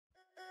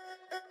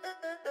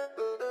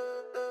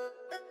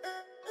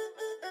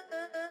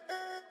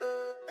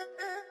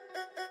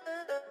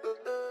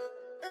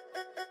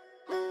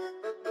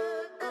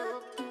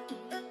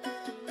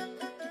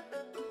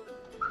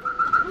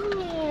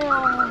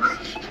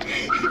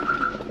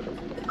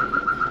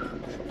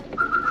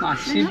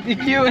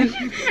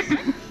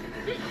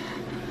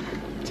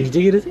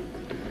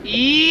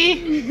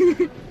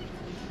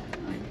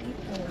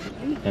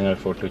ഞങ്ങൾ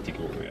ഫോർട്ട്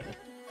കൊച്ചിക്ക് പോവുകയാണ്.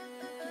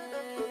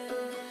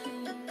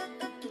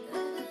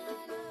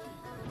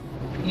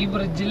 ഈ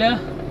ബ്രിഡ്ജില്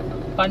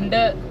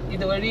പണ്ട്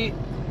ഇതുവഴി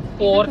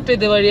പോർട്ട്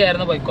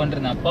ഇതുവഴിയായിരുന്നു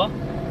പോയിക്കൊണ്ടിരുന്നത്. അപ്പോൾ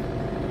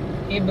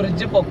ഈ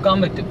ബ്രിഡ്ജ് പൊക്കാൻ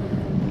പറ്റും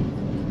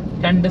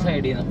രണ്ട്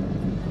സൈഡിൽ നിന്ന്.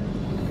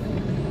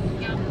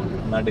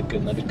 നടുക്ക്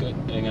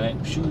എങ്ങനെ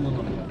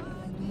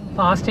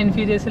ഫാസ്റ്റ് ആൻഡ്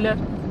ഫ്യൂരിയസിൽ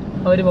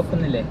അവർ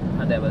പൊക്കുന്നില്ലേ,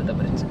 അതേപോലത്തെ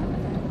ബ്രിഡ്ജ്.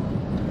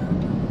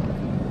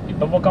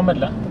 ഇപ്പൊ പൊക്കാൻ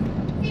പറ്റില്ല.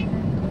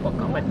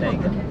 പൊക്കാൻ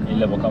പറ്റായിരിക്കും.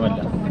 ഇല്ല, പൊക്കാൻ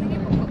പറ്റില്ല.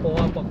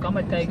 പൊക്കാൻ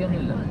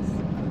പറ്റായിരിക്കൊന്നുമില്ല.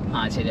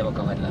 ആ ശരിയാ,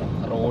 പൊക്കാൻ പറ്റില്ല.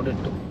 റോഡ്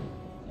ഇട്ടു.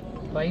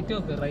 റൈറ്റ്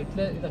നോക്ക്,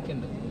 റൈറ്റില് ഇതൊക്കെ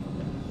ഉണ്ട്.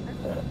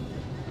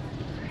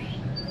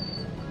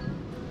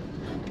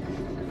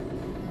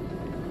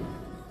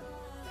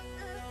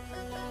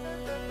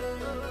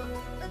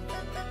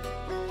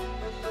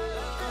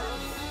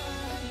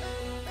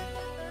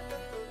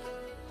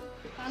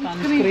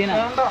 സൺസ്ക്രീനാ?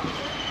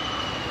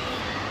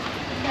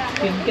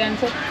 Skin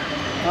cancer?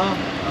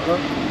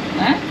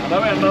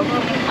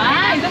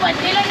 ഇത്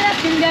പറ്റിയില്ല.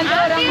 സ്കിൻ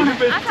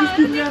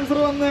ക്യാൻസർ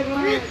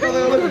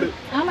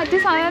മറ്റേ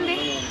സാധനം എന്തി?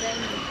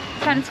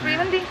 സൺസ്ക്രീൻ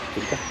എന്തി?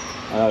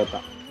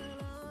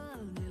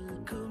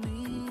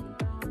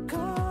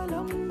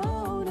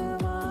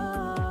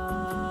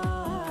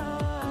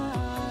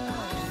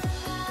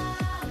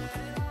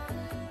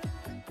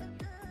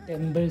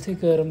 ടെമ്പിൾസിൽ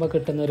കയറുമ്പോൾ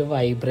കിട്ടുന്നൊരു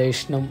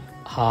വൈബ്രേഷനും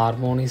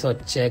ഹാർമോണീസ്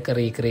ഒച്ചയൊക്കെ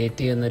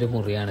റീക്രിയേറ്റ് ചെയ്യുന്നൊരു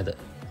മുറിയാണിത്.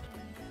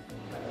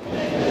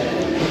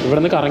 ഇവിടെ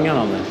നിന്ന്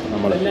കറങ്ങിയാണോ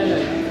നമ്മൾ?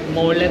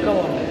 മുകളിലേക്ക്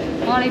പോകണ്ടേ?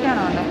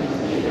 മുകളിലേക്കാണോ?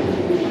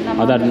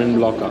 അത് അഡ്മിൻ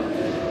ബ്ലോക്കാ.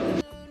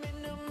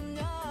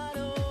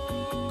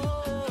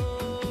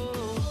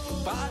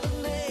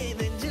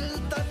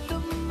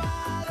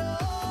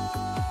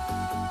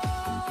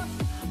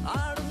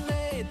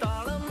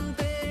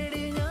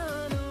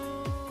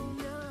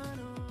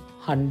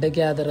 ഹണ്ട്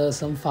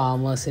ഗ്യാദറേഴ്സും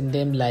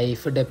ഫാമേഴ്സിൻ്റെയും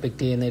ലൈഫ്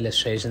ഡെപ്പിക്റ്റ് ചെയ്യുന്ന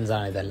ഇലസ്ട്രേഷൻസ്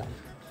ആണ് ഇതെല്ലാം.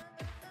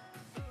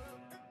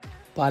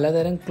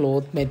 പലതരം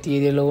ക്ലോത്ത്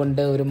മെറ്റീരിയൽ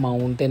കൊണ്ട് ഒരു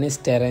മൗണ്ടനസ്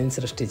ടെറൈൻ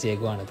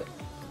സൃഷ്ടിച്ചേക്കുവാണിത്.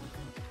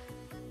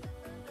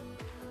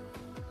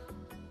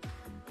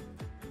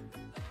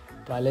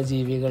 പല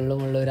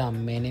ജീവികളിലുമുള്ള ഒരു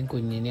അമ്മേനെയും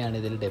കുഞ്ഞിനെയാണ്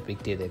ഇതിൽ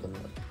ഡെപ്പിക്റ്റ്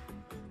ചെയ്തേക്കുന്നത്.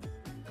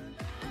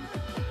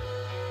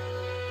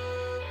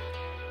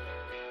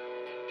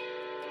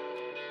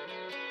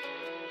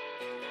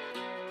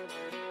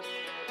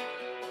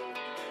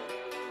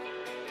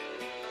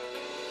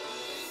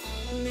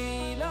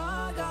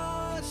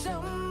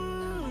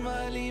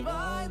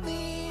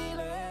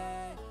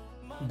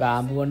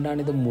 ബാമ്പു കൊണ്ടാണ്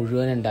ഇത്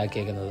മുഴുവൻ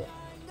ഉണ്ടാക്കിയേക്കുന്നത്.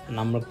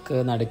 നമുക്ക്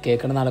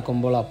നടുക്കേക്കണ്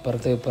നടക്കുമ്പോൾ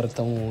അപ്പുറത്തും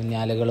ഇപ്പുറത്തും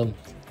ഊഞ്ഞാലുകളും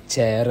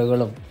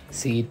ചെയറുകളും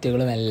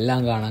സീറ്റുകളും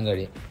എല്ലാം കാണാൻ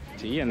കഴിയും.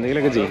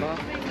 എന്തെങ്കിലുമൊക്കെ ചെയ്യും.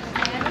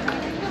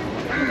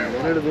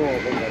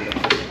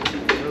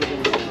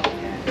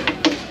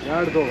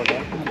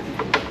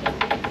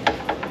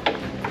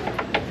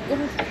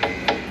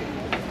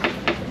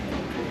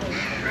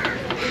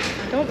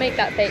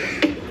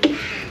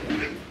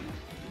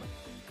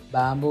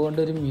 ബാമ്പു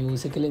കൊണ്ടൊരു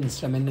മ്യൂസിക്കൽ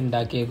ഇൻസ്ട്രുമെൻ്റ്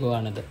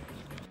ഉണ്ടാക്കിയേക്കുവാണിത്.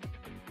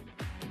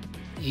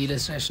 ഈ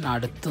ഇലസ്ട്രേഷൻ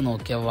അടുത്ത്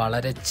നോക്കിയാൽ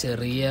വളരെ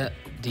ചെറിയ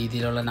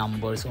രീതിയിലുള്ള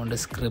നമ്പേഴ്സ് കൊണ്ട്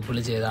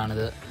സ്ക്രിബിൾ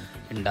ചെയ്താണിത്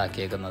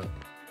ഉണ്ടാക്കിയേക്കുന്നത്.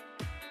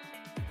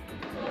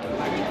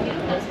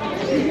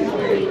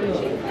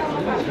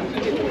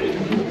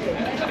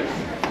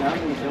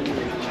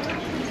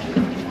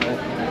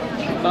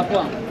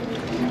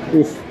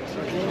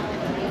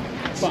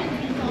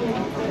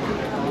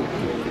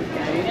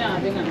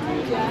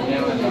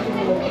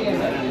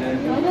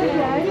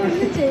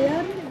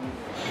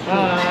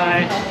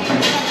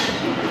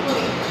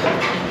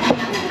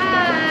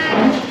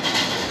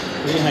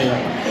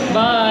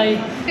 Bye.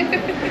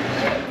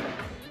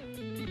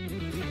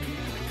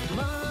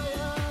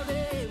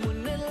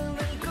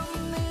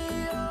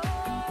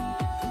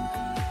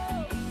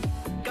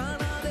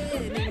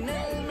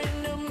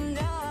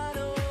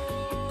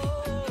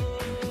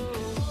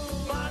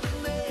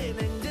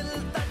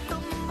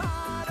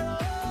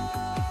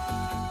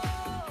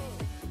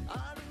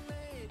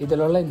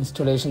 ഇതിലുള്ള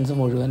ഇൻസ്റ്റലേഷൻസ്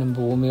മുഴുവനും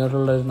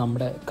ഭൂമിയോടുള്ള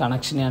നമ്മുടെ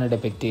കണക്ഷനെയാണ്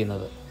ഡെപ്പിക്റ്റ്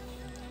ചെയ്യുന്നത്.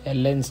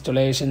 എല്ലാ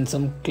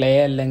ഇൻസ്റ്റലേഷൻസും ക്ലേ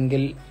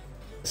അല്ലെങ്കിൽ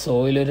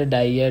സോയിലൊരു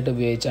ഡൈ ആയിട്ട്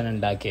ഉപയോഗിച്ചാണ്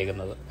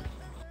ഉണ്ടാക്കിയേക്കുന്നത്.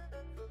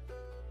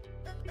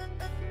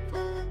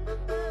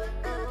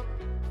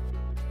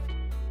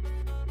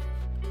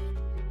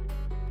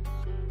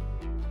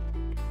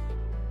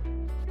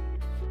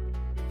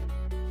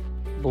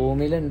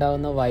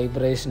 ഭൂമിയിലുണ്ടാകുന്ന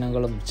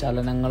വൈബ്രേഷനുകളും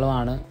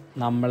ചലനങ്ങളുമാണ്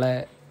നമ്മളെ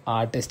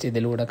ആർട്ടിസ്റ്റ്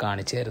ഇതിലൂടെ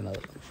കാണിച്ചു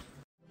തരുന്നത്.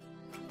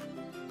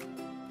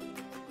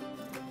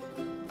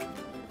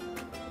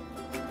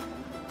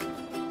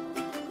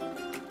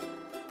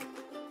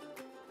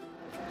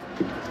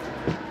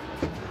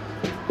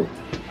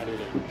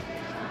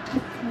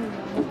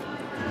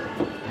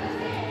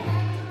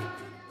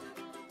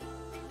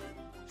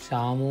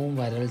 ക്ഷാമവും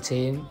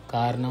വരൾച്ചയും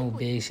കാരണം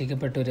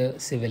ഉപേക്ഷിക്കപ്പെട്ടൊരു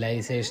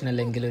സിവിലൈസേഷൻ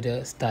അല്ലെങ്കിൽ ഒരു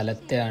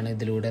സ്ഥലത്തെയാണ്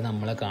ഇതിലൂടെ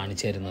നമ്മളെ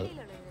കാണിച്ചു തരുന്നത്.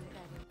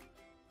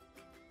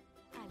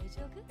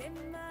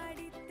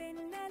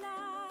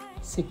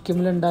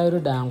 സിക്കിമിലുണ്ടായ ഒരു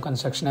ഡാം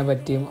കൺസ്ട്രക്ഷനെ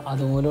പറ്റിയും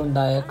അതുമൂലം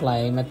ഉണ്ടായ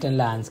ക്ലൈമറ്റ് ആൻഡ്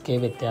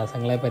ലാൻഡ്സ്കേപ്പ്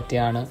വ്യത്യാസങ്ങളെ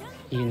പറ്റിയാണ്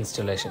ഈ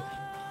ഇൻസ്റ്റലേഷൻ.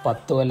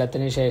 10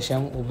 കൊല്ലത്തിന്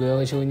ശേഷം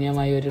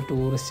ഉപയോഗശൂന്യമായ ഒരു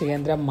ടൂറിസ്റ്റ്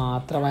കേന്ദ്രം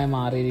മാത്രമായി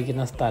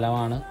മാറിയിരിക്കുന്ന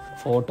സ്ഥലമാണ്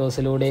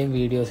ഫോട്ടോസിലൂടെയും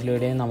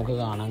വീഡിയോസിലൂടെയും നമുക്ക്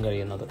കാണാൻ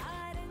കഴിയുന്നത്.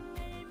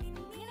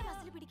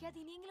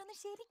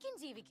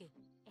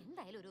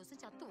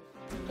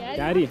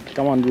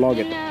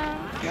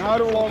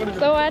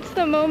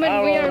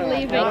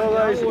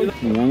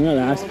 ഞങ്ങൾ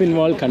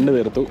ആസ്പിൻവാൾ കണ്ടു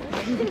തീർത്തു.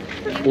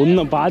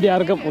 പാതി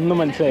ആർക്കും ഒന്നും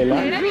മനസ്സിലായില്ല.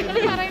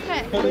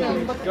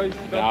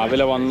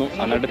 രാവിലെ വന്നു,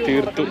 എന്നിട്ട്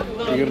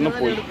തീർന്നു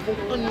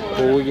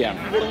പോവുകയാണ്.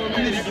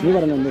 നീ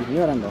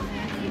പറയണ്ടോ?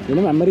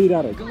 ഇതിന് memory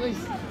ഇരാറ്.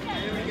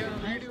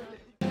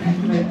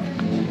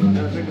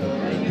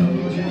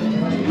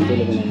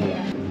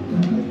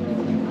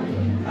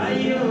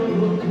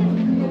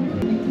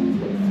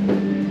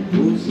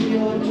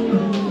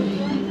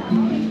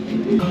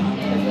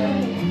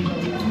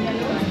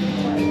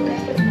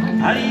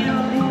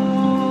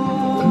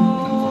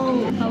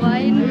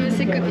 Hawaiian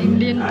music with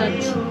Indian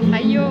touch.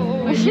 Ayyo.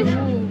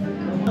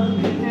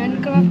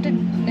 Handcrafted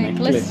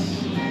necklace.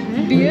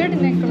 Beard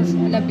necklace.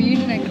 Bead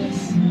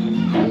necklace.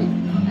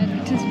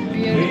 It is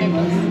beard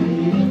necklace.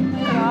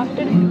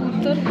 Crafted in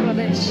Uttar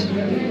Pradesh.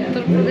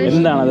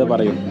 എന്താണത്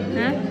പറയൂ.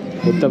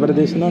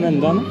 ഉത്തർപ്രദേശ് എന്ന് പറഞ്ഞാൽ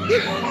എന്താണ്?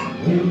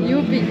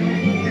 UP.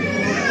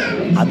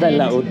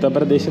 അതല്ല,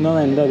 ഉത്തർപ്രദേശ് എന്ന്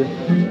പറഞ്ഞാൽ എന്താ? അത്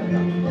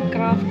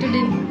Crafted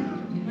in.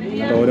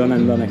 ഓരോന്ന്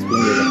എന്താന്ന്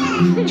എക്സ്പ്ലെയിൻ ചെയ്തത്.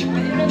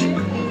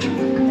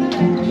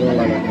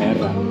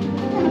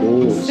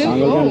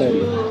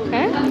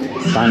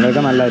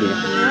 താങ്കൾക്ക് നല്ലായിരിക്കും.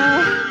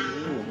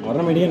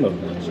 ഒരെണ്ണം മേടിക്കണ്ടോ?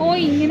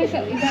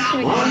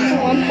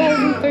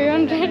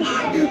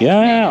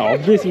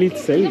 Obviously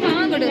it's safe.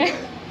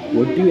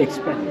 What do you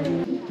expect?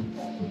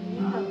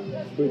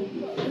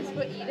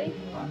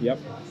 Yep.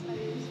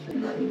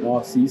 Oh,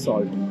 sea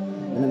salt.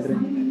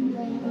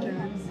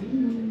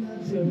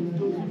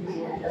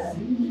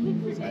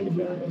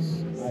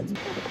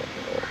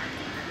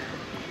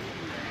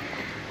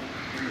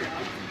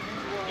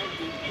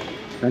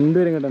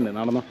 രണ്ടുപേരും കിട്ടണ്ടേ?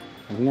 നടന്നോ,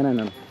 അങ്ങനെ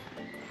തന്നെയാണ്.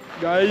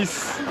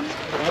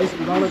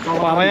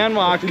 പറയാൻ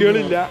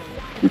വാക്കുകളില്ല.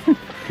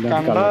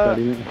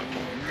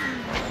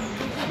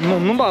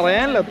 ഒന്നും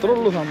പറയാനില്ല, എത്ര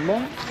ഉള്ളൂ.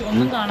 സംഭവം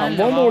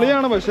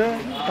പൊളിയാണ്. പക്ഷെ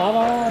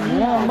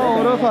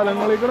ഓരോ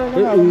സ്ഥലങ്ങളിൽ കൂടെ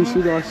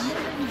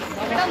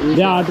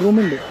ആർട്ട്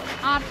റൂമുണ്ട്.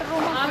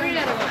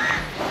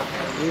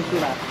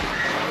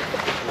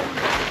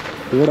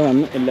 ഇവിടെ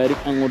വന്ന് എല്ലാവരും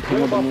അങ്ങോട്ടും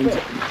ഇങ്ങോട്ടും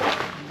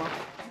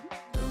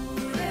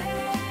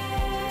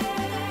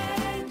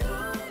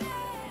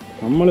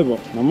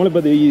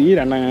നമ്മളിപ്പോൾ ഈ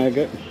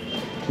രണ്ടങ്ങൾക്ക്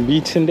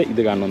ബീച്ചിൻ്റെ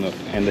ഇത് കാണണമെന്ന്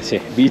പറഞ്ഞു.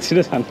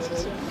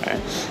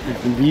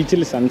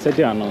 ബീച്ചിൽ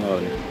സൺസെറ്റ് കാണണമെന്ന്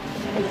പറഞ്ഞു.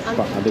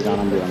 അപ്പം അത്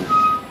കാണാൻ പോവാണ്.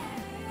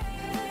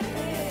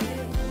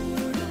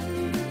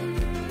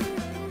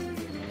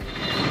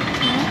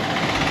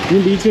 ഈ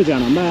ബീച്ച് വെച്ച്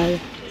കാണാം.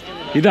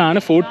 ഇതാണ്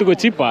ഫോർട്ട്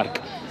കൊച്ചി പാർക്ക്.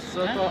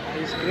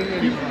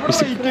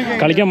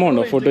 കളിക്കാൻ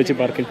പോകണ്ടോ ഫോർട്ട് കൊച്ചി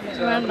പാർക്കിൽ?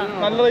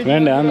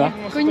 വേണ്ട. എന്താ?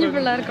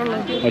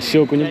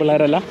 അശ്യോ, കുഞ്ഞു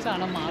പിള്ളേരല്ല.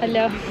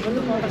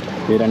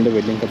 ഈ രണ്ട്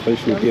വെഡിങ് കപ്പിൾ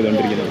ഷൂട്ട്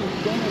ചെയ്തുകൊണ്ടിരിക്കുന്നത്.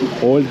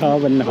 Old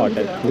harbour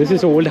hotel. This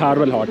is old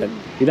harbour hotel.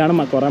 ഇതാണ്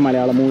കുറേ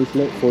മലയാളം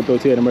മൂവീസിൽ ഫോട്ടോ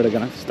വെച്ച് വരുമ്പോൾ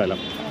എടുക്കുന്ന സ്ഥലം.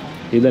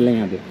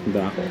 ഇതല്ലെങ്കിൽ അത്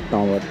ഇതാ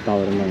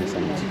ടവർ എന്ന്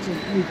സ്ഥലം.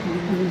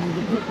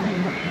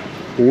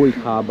 Old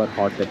harbour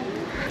hotel.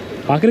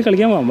 പാർക്കിൽ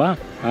കളിക്കാൻ പോകാം. വാ,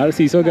 ആ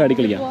സീസൊക്കെ ആടി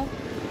കളിക്കാം.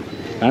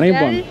 ആണെങ്കിൽ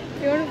പോകാം.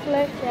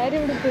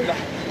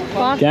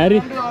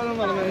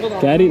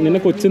 ക്യാരി നിന്നെ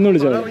കൊച്ചെന്ന്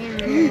വിളിച്ചോ?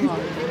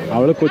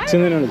 അവള്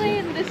കൊച്ചെന്ന് തന്നെ വിളിച്ചു.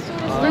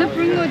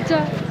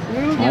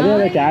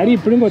 അതെ, ക്യാരി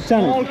ഇപ്പോഴും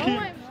കൊച്ചാണ്.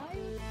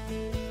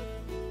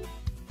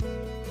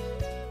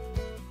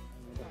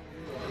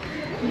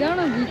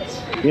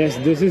 Yes,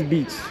 this is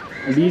beach.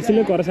 ബീച്ചിൽ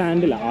കുറേ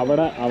സാൻഡില്ല,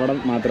 അവിടെ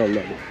മാത്രമേ ഉള്ളൂ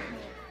അത്.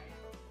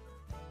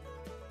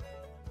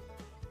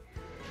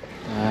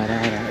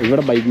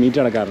 ഇവിടെ ബൈക്ക് മീറ്റ്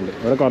നടക്കാറുണ്ട്.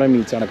 ഇവിടെ കുറേ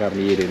മീറ്റ്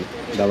നടക്കാറുണ്ട് ഈ ഏരിയയിൽ.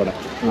 ഇതവിടെ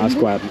ആ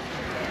സ്ക്വയറിൽ.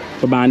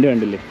 ഇപ്പോൾ ബാൻഡ്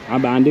കണ്ടില്ലേ? ആ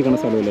ബാൻഡ് കാണുന്ന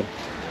സ്ഥലമില്ലേ?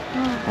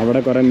 അവിടെ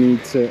കുറേ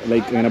മീറ്റ്സ്,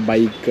 ലൈക്ക് ഇങ്ങനെ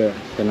ബൈക്ക്,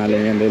 പിന്നെ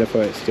അല്ലെങ്കിൽ എന്തെങ്കിലും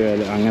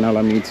ഫെസ്റ്റിവൽ,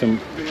 അങ്ങനെയുള്ള മീറ്റ്സും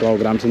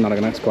പ്രോഗ്രാംസും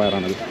നടക്കുന്ന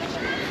സ്ക്വയറാണത്.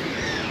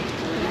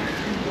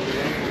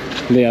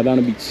 ഇല്ലേ,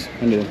 അതാണ് ബീച്ച്.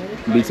 കണ്ടില്ലേ?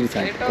 ബീച്ചിൽ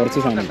കുറച്ച്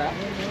സാധനം.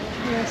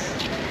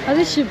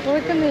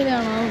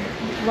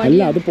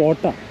 അല്ല, അത്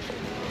പോട്ടാ.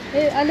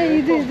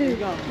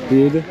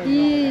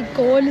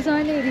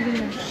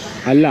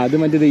 അല്ല, അത്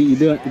മറ്റേത്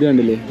ഇത്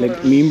കണ്ടില്ലേ? ലൈക്ക്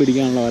മീൻ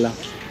പിടിക്കാനുള്ള വല.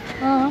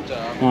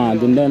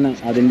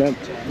 അതിൻ്റെ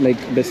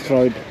ലൈക്ക്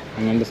ഡിസ്ട്രോയിഡ്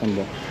അങ്ങനത്തെ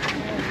സംഭവം.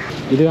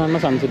 ഇത് കാണുന്ന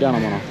സൺസെറ്റ്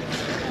കാണാൻ പോണോ?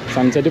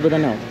 സൺസെറ്റ് ഇപ്പോൾ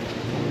തന്നെ ആവും.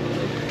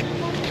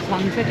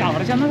 സൺസെറ്റ്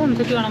അവിടെ ചെന്നാൽ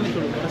സൺസെറ്റ് കാണാൻ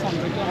പറ്റുള്ളൂ.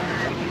 സൺസെറ്റ്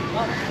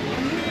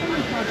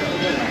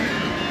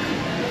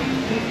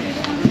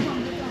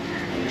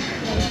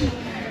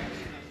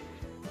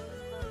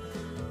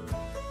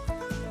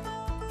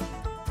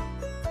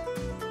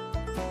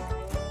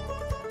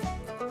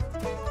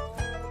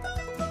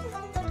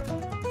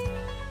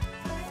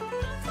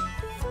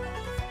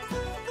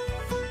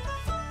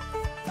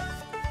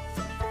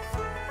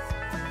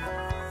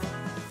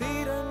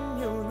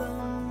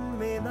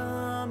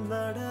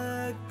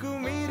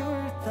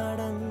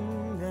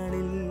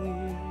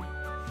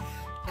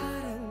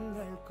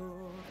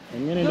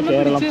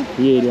കൊള്ളാം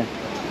ഈ ഏരിയ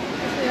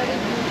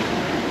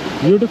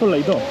ബ്യൂട്ടിഫുൾ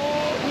ഇതോ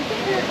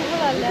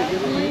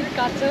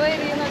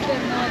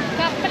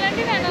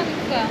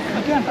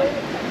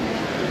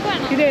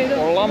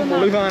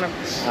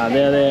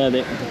അതെ അതെ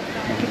അതെ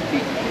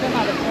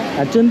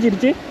അച്ഛൻ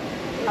ചിരിച്ച്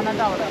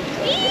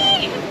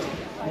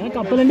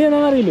കപ്പലണ്ടി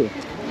എന്താണെന്ന് അറിയില്ലേ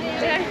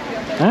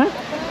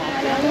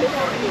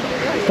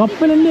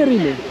കപ്പലണ്ടി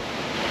അറിയില്ലേ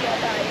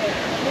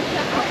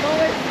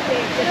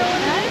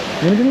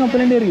നിനക്കും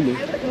കപ്പലണ്ടി അറിയില്ലേ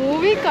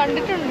മൂവി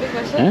കണ്ടിട്ടുണ്ട്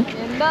പക്ഷെ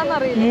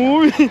എന്താന്നറിയില്ല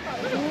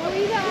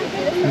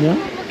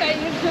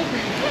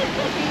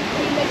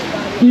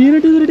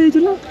പീനട്ട് ഇതുവരെ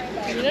കഴിച്ചില്ല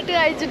പീനട്ട്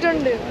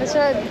കഴിച്ചിട്ടുണ്ട്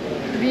പക്ഷെ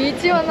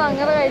ബീച്ചിൽ വന്ന്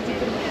അങ്ങനെ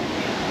കഴിച്ചിട്ടുണ്ട്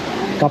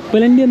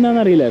കപ്പലണ്ടി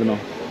എന്താണെന്ന് അറിയില്ലായിരുന്നോ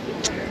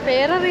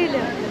പേരറിയില്ല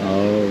ഓ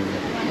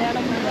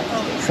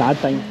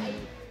സാഡ് ടൈം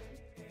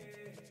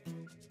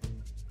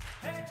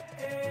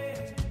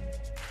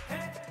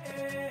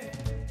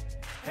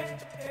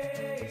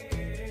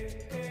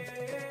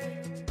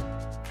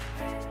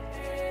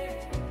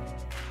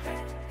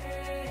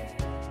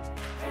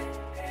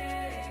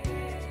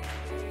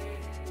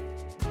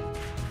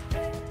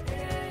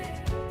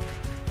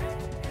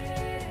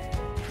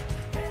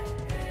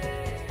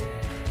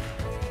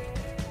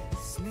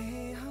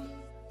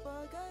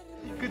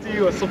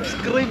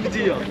സബ്സ്ക്രൈബ്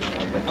ചെയ്യുക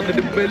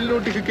എന്നിട്ട് ബെൽ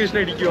നോട്ടിഫിക്കേഷൻ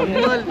അടിക്കുക.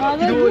 എന്നാൽ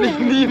ഇതുപോലെ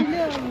ഇനിയും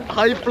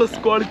ഹൈ പ്ലസ്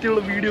ക്വാളിറ്റി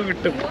ഉള്ള വീഡിയോ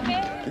കിട്ടും.